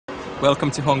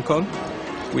welcome to Hong Kong.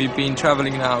 We've been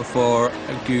traveling now for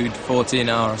a good 14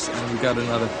 hours and we've got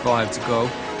another 5 to go.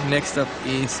 Next up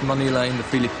is Manila in the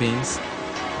Philippines.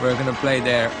 We're going to play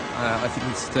there, I think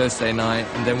it's Thursday night,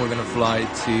 and then we're going to fly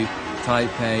to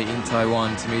Taipei in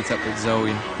Taiwan to meet up with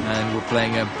Zoe, and we're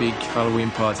playing a big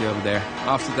Halloween party over there.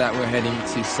 After that we're heading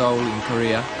to Seoul in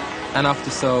Korea, and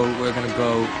after Seoul we're going to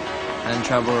go and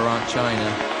travel around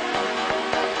China.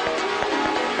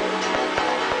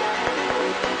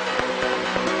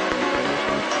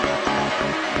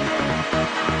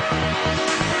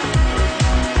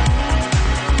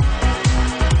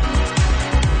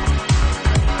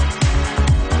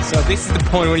 So this is the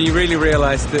point when you really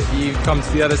realise that you've come to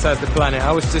the other side of the planet.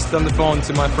 I was just on the phone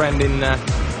to my friend in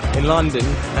London,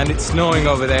 and it's snowing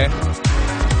over there.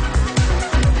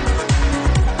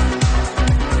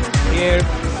 Here,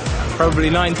 probably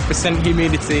 90%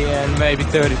 humidity and maybe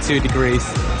 32 degrees.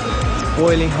 It's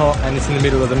boiling hot and it's in the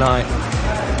middle of the night.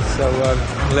 So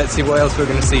let's see what else we're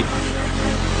going to see.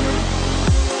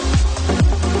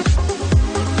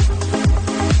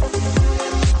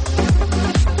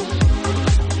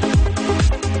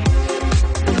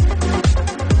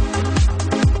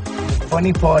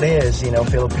 Funny part is, you know,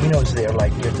 Filipinos there,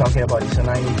 like you're talking about, it's a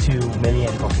 92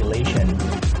 million population.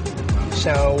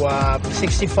 So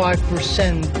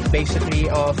 65% basically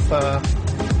of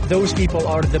those people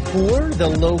are the poor, the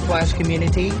low-class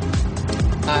community.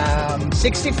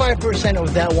 65%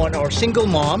 of that one are single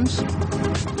moms,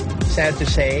 sad to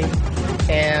say.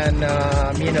 And,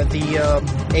 you know, the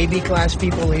AB class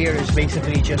people here is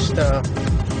basically just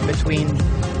between,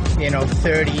 you know,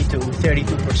 30 to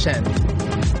 32%.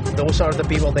 Those are the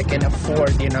people that can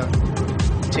afford, you know,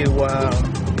 to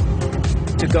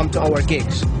come to our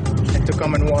gigs and to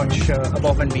come and watch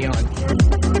Above and Beyond.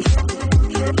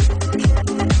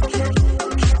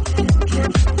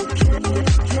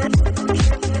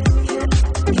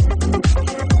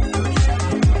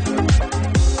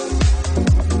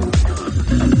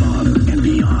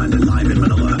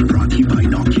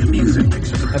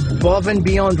 Above and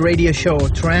Beyond radio show,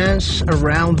 trance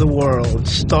around the world,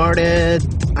 started,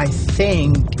 I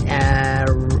think,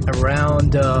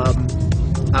 around,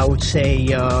 I would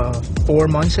say, 4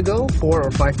 months ago, 4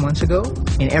 or 5 months ago,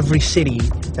 in every city.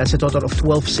 That's a total of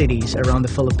 12 cities around the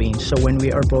Philippines. So when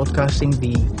we are broadcasting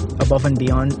the Above and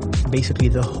Beyond, basically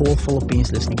the whole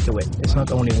Philippines listening to it. It's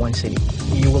not only one city.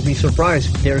 You will be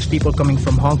surprised. There's people coming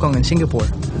from Hong Kong and Singapore.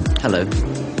 Hello,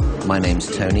 my name's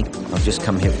Tony. I've just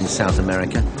come here from South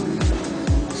America.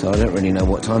 So I don't really know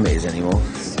what time it is anymore.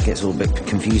 It gets all a bit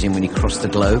confusing when you cross the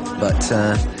globe, but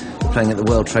we're playing at the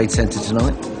World Trade Center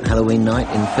tonight, Halloween night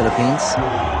in the Philippines.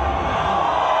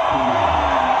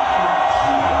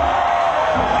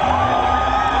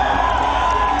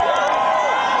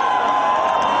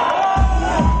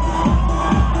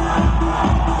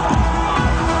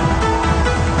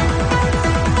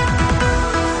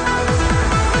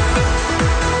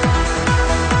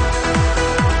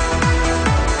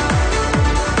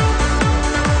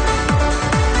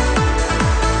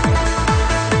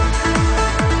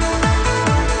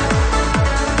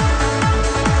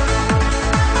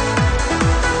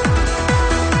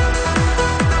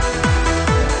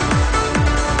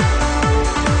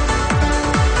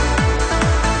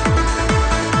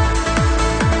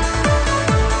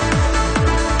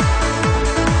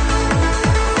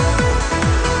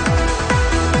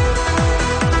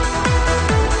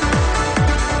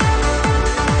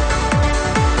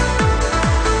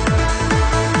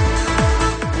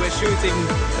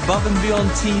 Above and Beyond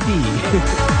TV.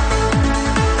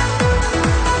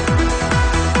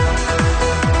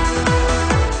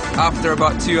 After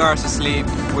about 2 hours of sleep,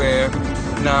 we're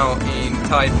now in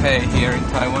Taipei here in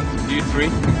Taiwan. You three,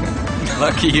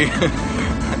 lucky you.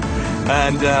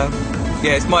 And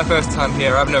yeah, it's my first time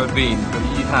here. I've never been, but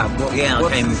you have. What's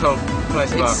this whole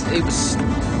place about? It was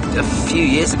a few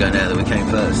years ago now that we came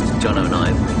first. Jono and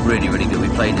I, really, really good. We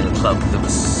played in a club that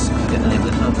was, I forget the name of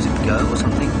the club, was it Go or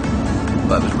something?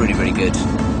 But it was really, really good.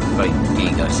 Very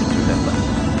gig, I seem to remember.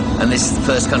 And this is the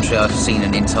first country I've seen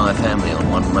an entire family on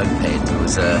one moped. It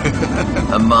was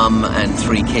a mum and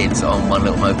 3 kids on one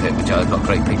little moped, which I got a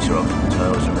great picture of, which I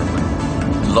always remember.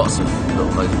 Lots of little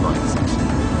motorbikes, actually.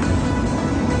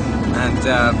 And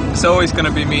Zoe's going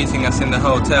to be meeting us in the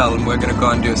hotel, and we're going to go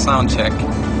and do a sound check.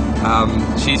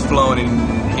 She's flown in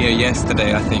here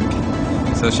yesterday, I think.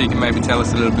 So she can maybe tell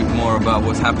us a little bit more about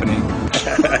what's happening.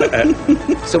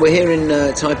 So we're here in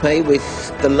Taipei with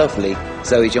the lovely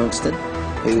Zoe Johnston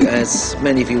who, as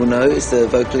many of you will know, is the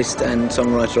vocalist and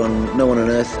songwriter on No One on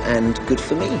Earth and Good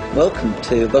For Me. Welcome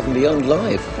to Above and Beyond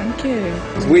Live. Thank you.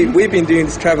 We've been doing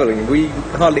this travelling. We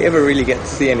hardly ever really get to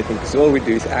see anything because all we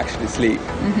do is actually sleep.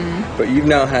 But you've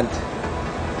now had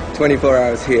 24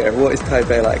 hours here. What is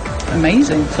Taipei like?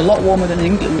 Amazing. It's a lot warmer than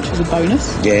England, which is a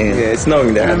bonus. Yeah. Yeah, it's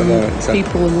snowing there at the moment. So.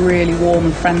 People are really warm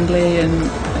and friendly, and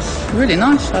it's really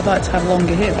nice. I'd like to have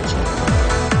longer here, actually.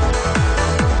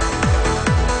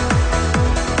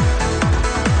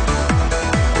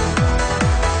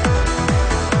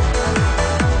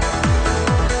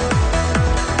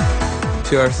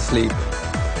 Two hours of sleep,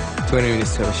 20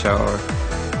 minutes to have a shower,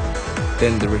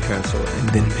 then the rehearsal, and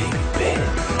then maybe bed.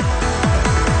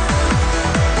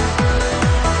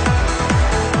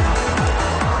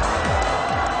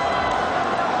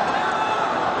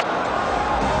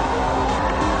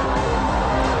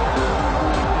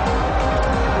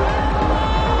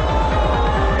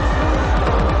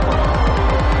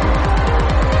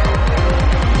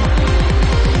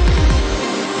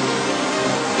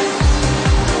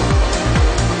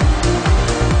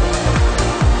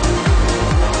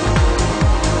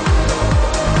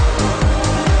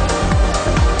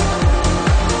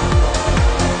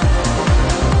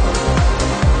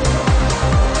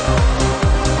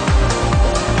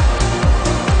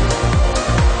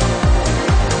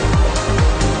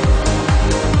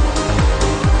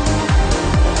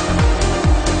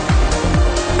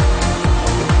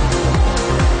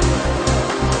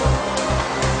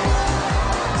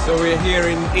 So we're here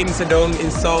in Insadong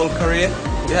in Seoul, Korea.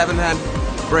 We haven't had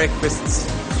breakfast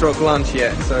stroke lunch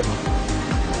yet, so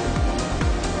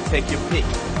take your pick.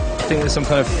 I think there's some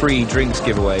kind of free drinks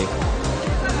giveaway.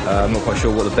 I'm not quite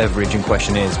sure what the beverage in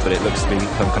question is, but it looks to be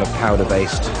some kind of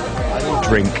powder-based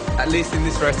drink. At least in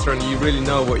this restaurant, you really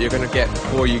know what you're going to get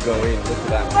before you go in. Look at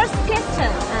that. First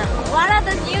question, what are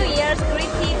the New Year's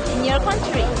greetings in your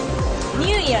country?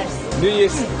 New Year's. New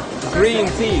Year's green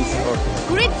teas.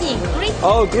 Greeting.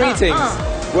 Oh, greetings.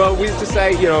 Well, we just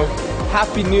say, you know,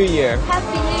 Happy New Year.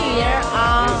 Happy New Year.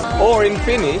 Or in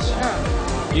Finnish,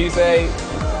 you say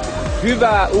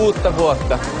Hyvää uutta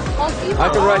vuotta. I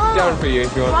can write it down for you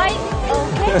if you want. Right,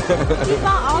 okay.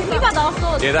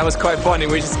 Yeah, that was quite funny.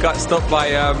 We just got stopped by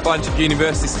a bunch of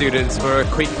university students for a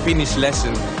quick Finnish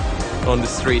lesson on the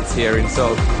streets here in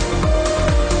Seoul.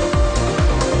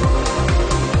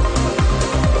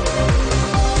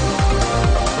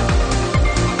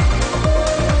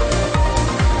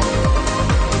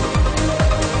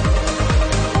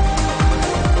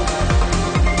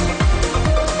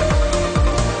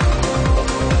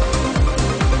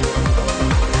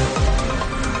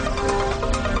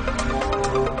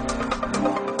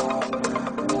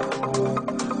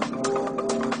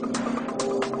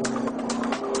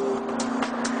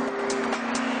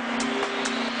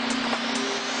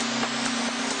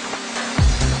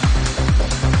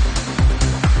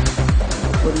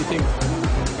 What do you think?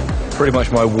 Pretty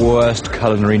much my worst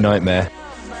culinary nightmare.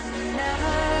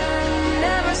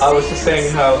 I was just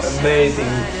saying how amazing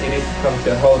it is to come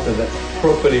to a hotel that's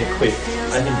properly equipped.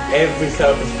 I think every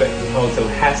self-respecting hotel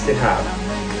has to have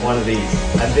one of these.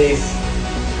 And this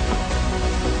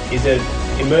is an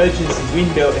emergency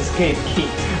window escape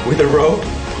kit with a rope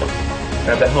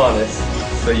and a harness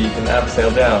so you can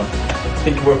abseil down. I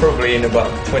think we're probably in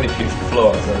about 25th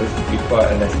floor, so this would be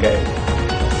quite an escape.